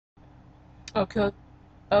Okay,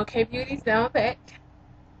 okay, beauties, now I'm back.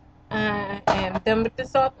 I am done with the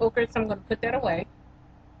soft ochre, so I'm going to put that away.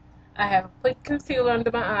 I have put concealer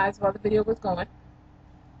under my eyes while the video was going.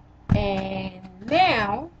 And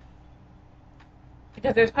now,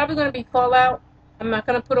 because there's probably going to be fallout, I'm not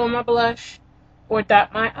going to put on my blush or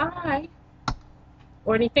dot my eye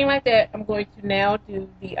or anything like that. I'm going to now do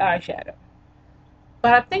the eyeshadow.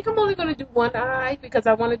 But I think I'm only going to do one eye because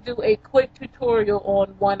I want to do a quick tutorial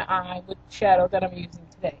on one eye with the shadow that I'm using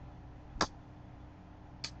today.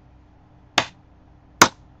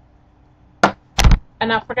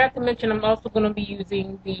 And I forgot to mention I'm also going to be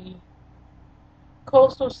using the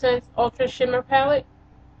Coastal Scents Ultra Shimmer Palette.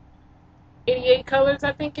 88 colors,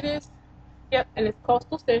 I think it is. Yep, and it's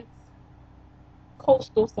Coastal Scents.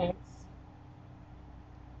 Coastal Scents.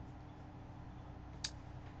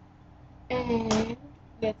 And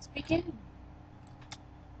let's begin.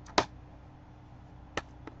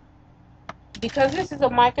 Because this is a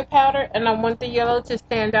mica powder and I want the yellow to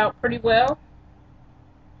stand out pretty well,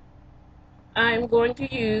 I'm going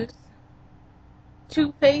to use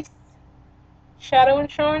Too Faced Shadow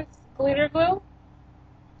Insurance Glitter Glue.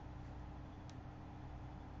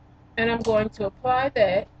 And I'm going to apply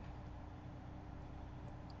that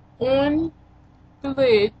on the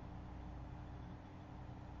lid.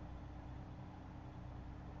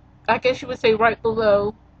 I guess you would say right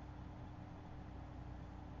below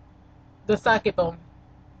the socket bone.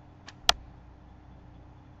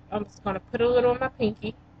 I'm just going to put a little on my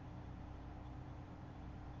pinky.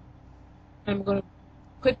 I'm going to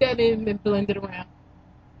put that in and blend it around.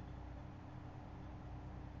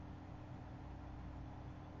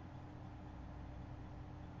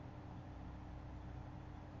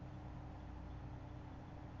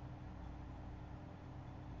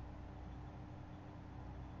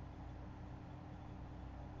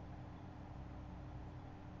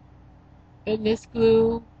 And this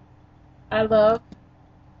glue, I love.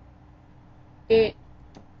 It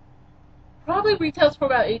probably retails for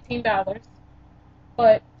about $18,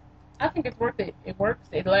 but I think it's worth it. It works.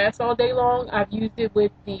 It lasts all day long. I've used it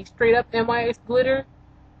with the straight up NYX glitter,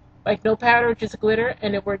 like no powder, just glitter,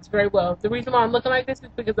 and it works very well. The reason why I'm looking like this is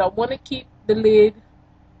because I want to keep the lid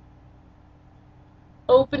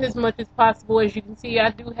open as much as possible. As you can see, I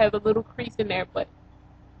do have a little crease in there, but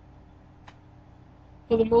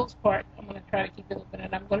for the most part, I'm going to try to keep it open.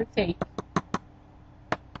 And I'm going to take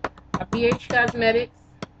my BH Cosmetics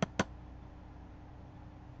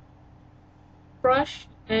brush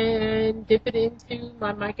and dip it into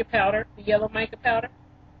my mica powder, the yellow mica powder.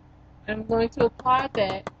 I'm going to apply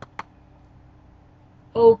that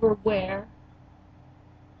over where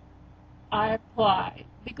I apply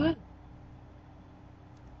the glue.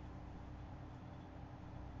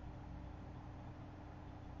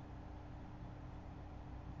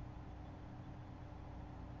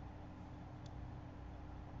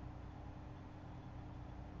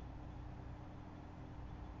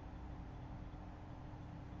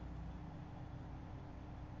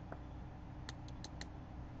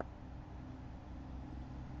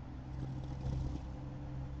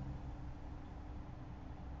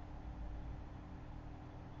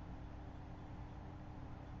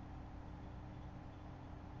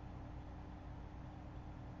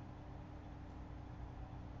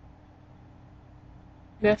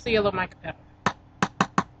 That's the yellow mica powder.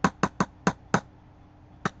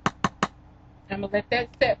 I'm going to let that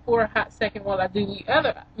set for a hot second while I do the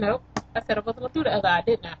other eye. Nope. I said I wasn't going to do the other eye,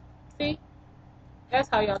 didn't I? See? That's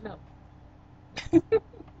how y'all know.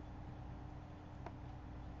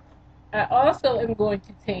 I also am going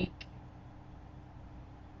to take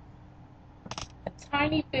a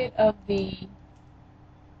tiny bit of the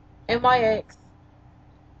NYX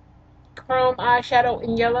Chrome eyeshadow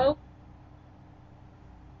in yellow.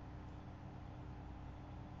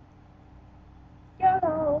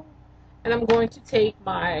 Yellow. And I'm going to take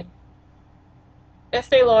my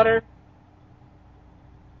Estee Lauder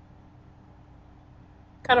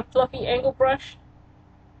kind of fluffy angle brush,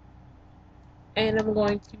 and I'm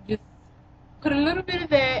going to just put a little bit of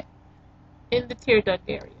that in the tear duct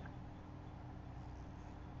area.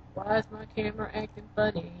 Why is my camera acting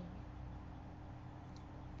funny?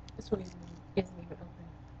 This one isn't even open.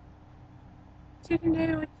 Chicken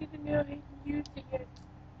nail, I haven't used it yet.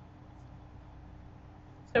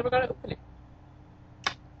 So we're going to open it.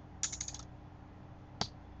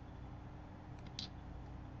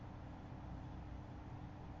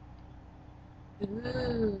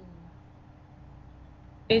 Ooh.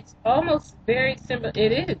 It's almost very similar.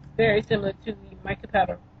 It is very similar to the mica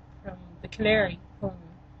powder from the Canary from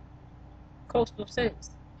Coastal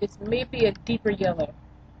Scents. It's maybe a deeper yellow.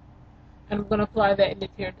 And I'm going to apply that in the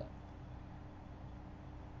tear duct.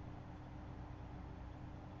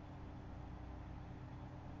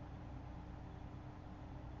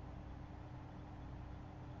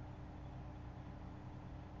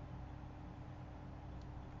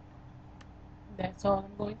 That's all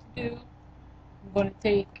I'm going to do. I'm going to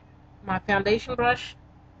take my foundation brush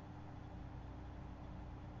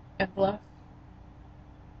and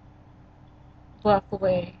buff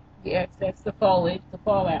away the excess, the foliage, the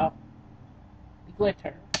fallout, the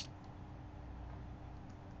glitter.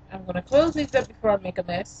 I'm going to close these up before I make a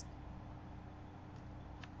mess.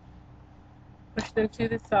 Push them to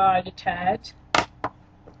the side, attach.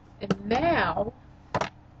 And now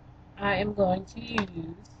I am going to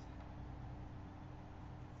use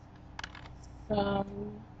some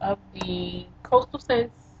of the Coastal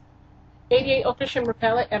Scents 88 Ochre Shimmer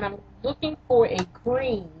Palette, and I'm looking for a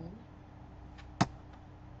green.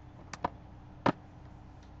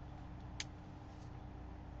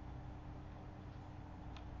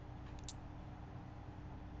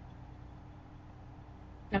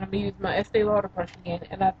 And I'm going to use my Estee Lauder brush again.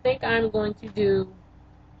 And I think I'm going to do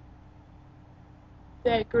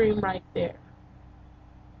that green right there.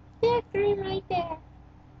 That green right there.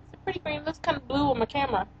 It's a pretty green. It looks kind of blue on my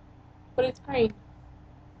camera, but it's green.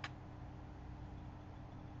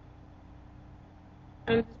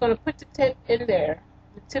 I'm just going to put the tip in there.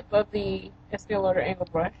 The tip of the Estee Lauder angle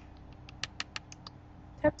brush.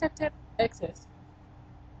 Tap, tap, tap. Excess.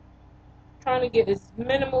 Trying to get as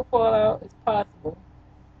minimal fallout as possible.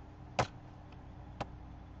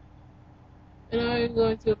 And I'm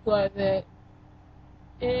going to apply that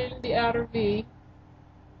in the outer V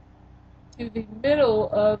to the middle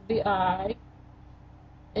of the eye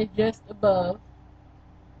and just above,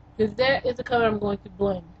 because that is the color I'm going to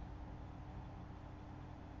blend.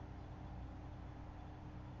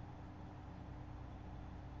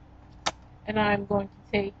 And I'm going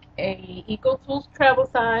to take a Eco Tools travel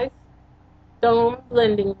size dome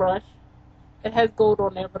blending brush. It has gold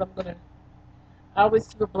on there, but I always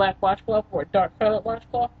use a black washcloth or a dark colored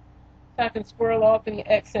washcloth so I can swirl off any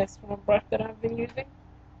excess from a brush that I've been using.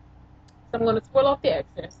 So I'm going to swirl off the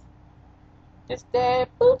excess. Just dab,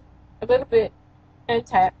 boop, a little bit, and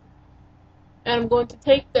tap. And I'm going to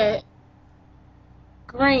take that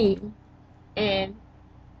green and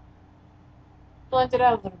blend it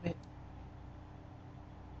out a little bit.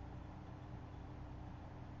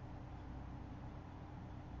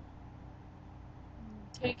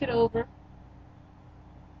 Take it over,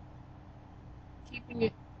 keeping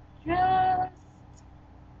it just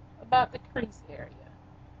about the crease area.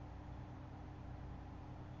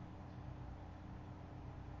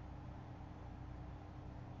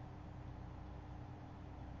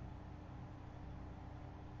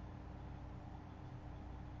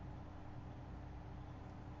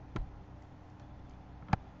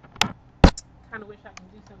 Kind of wish I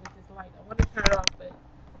could do something with this light. I want to turn it off, but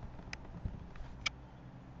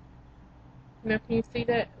now can you see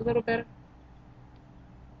that a little better?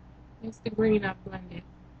 It's the green I blended.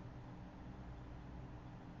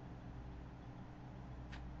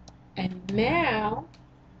 And now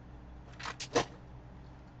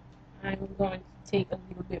I'm going to take a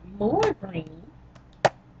little bit more green.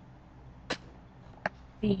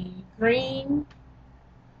 The green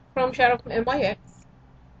Chrome Shadow from NYX.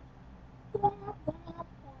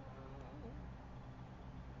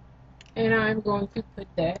 And I'm going to put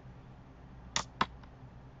that,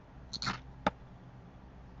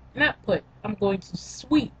 I'm going to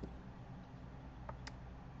sweep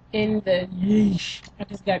in the, yeesh, I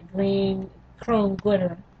just got green chrome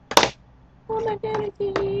glitter. Oh my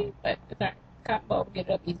vanity. But it's alright, cotton ball will get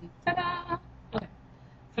it up easy. Ta-da! Okay,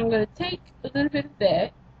 so I'm going to take a little bit of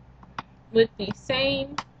that with the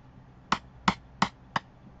same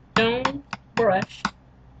dome brush,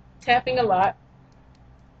 tapping a lot,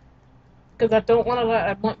 because I don't want a lot,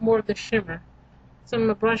 I want more of the shimmer. So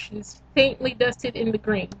my brush is faintly dusted in the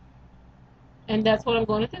green. And that's what I'm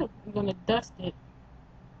going to do. I'm going to dust it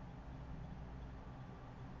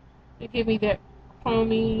to give me that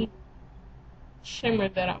chromy shimmer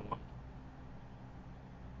that I want.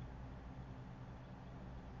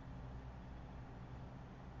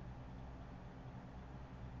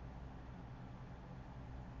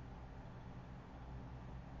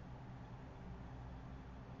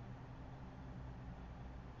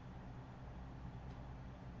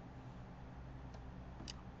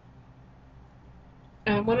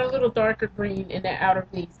 And I want a little darker green in the outer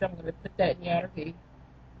V, so I'm going to put that in the outer V.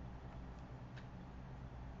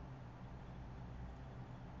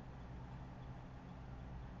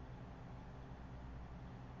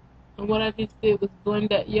 And what I just did was blend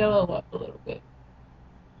that yellow up a little bit,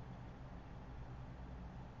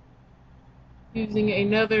 using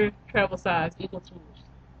another travel size Eco Tools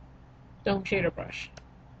Dome Shader brush.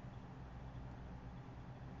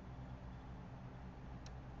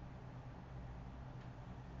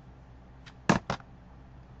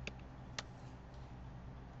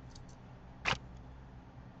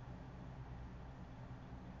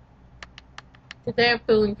 Today I'm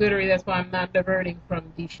feeling glittery, that's why I'm not diverting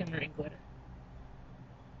from the shimmer and glitter.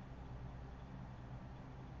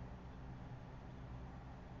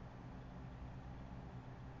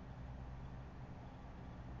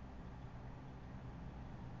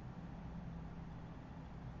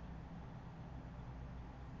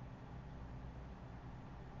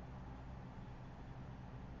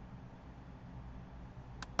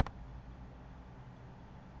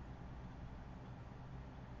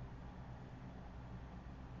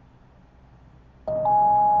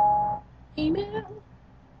 Email.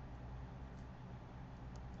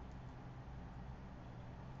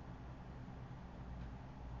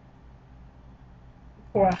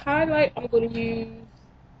 For a highlight, I'm going to use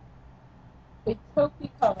a taupey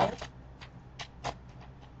color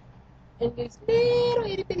in this little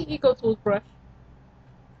itty bitty Eco Tools brush,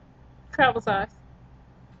 travel size.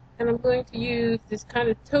 And I'm going to use this kind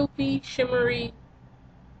of taupey, shimmery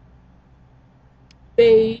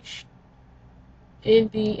beige in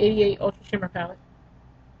the 88 Ultra Shimmer palette.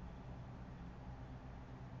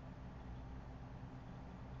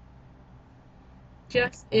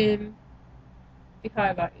 Just in the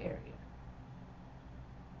highlight area.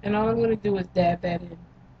 And all I'm going to do is dab that in.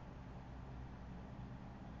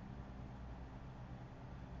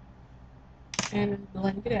 And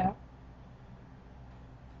blend it out.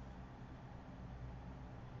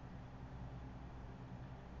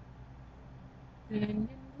 Blending,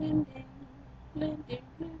 blending, blending,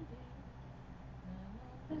 blending.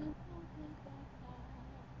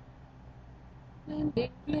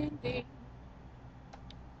 Blending, blending.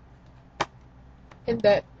 And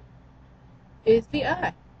that is the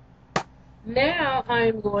eye. Now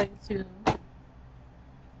I'm going to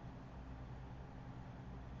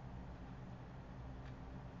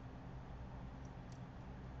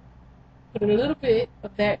put a little bit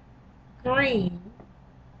of that green,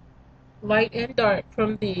 light and dark,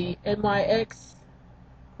 from the NYX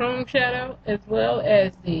Chrome Shadow, as well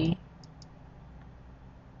as the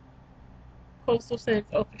Coastal Scents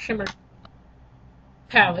Ultra Shimmer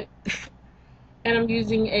palette. And I'm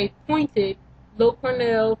using a pointed Low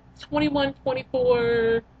Cornell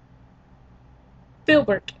 2124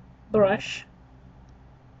 Filbert brush.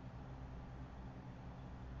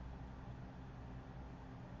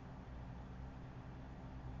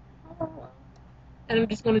 And I'm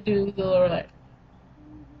just going to do the lower lash.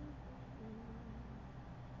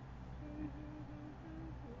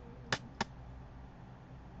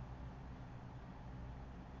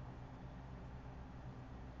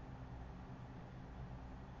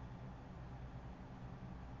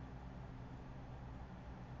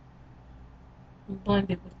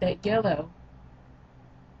 Blend it with that yellow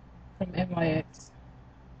from NYX.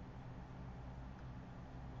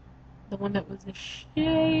 The one that was a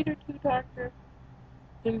shade or two darker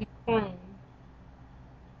than the chrome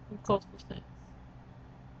from Coastal Scents.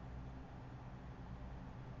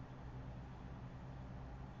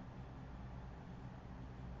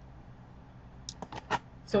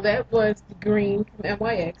 So that was the green from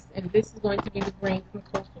NYX, and this is going to be the green from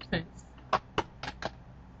Coastal Scents.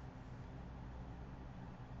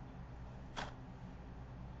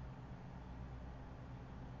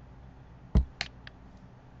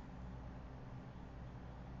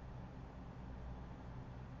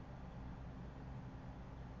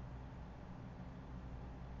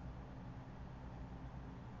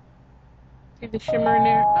 See the shimmer in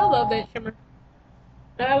there? I love that shimmer.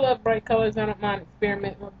 And I love bright colors. I don't mind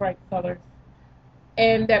experimenting with bright colors.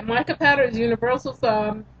 And that mica powder is universal, so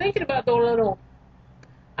I'm thinking about the little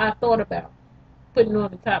I thought about putting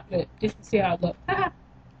on the top lip just to see how it looks.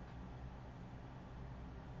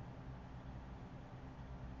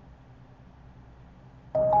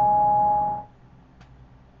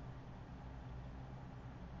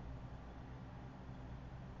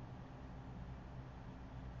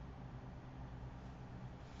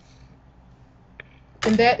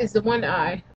 And that is the one eye.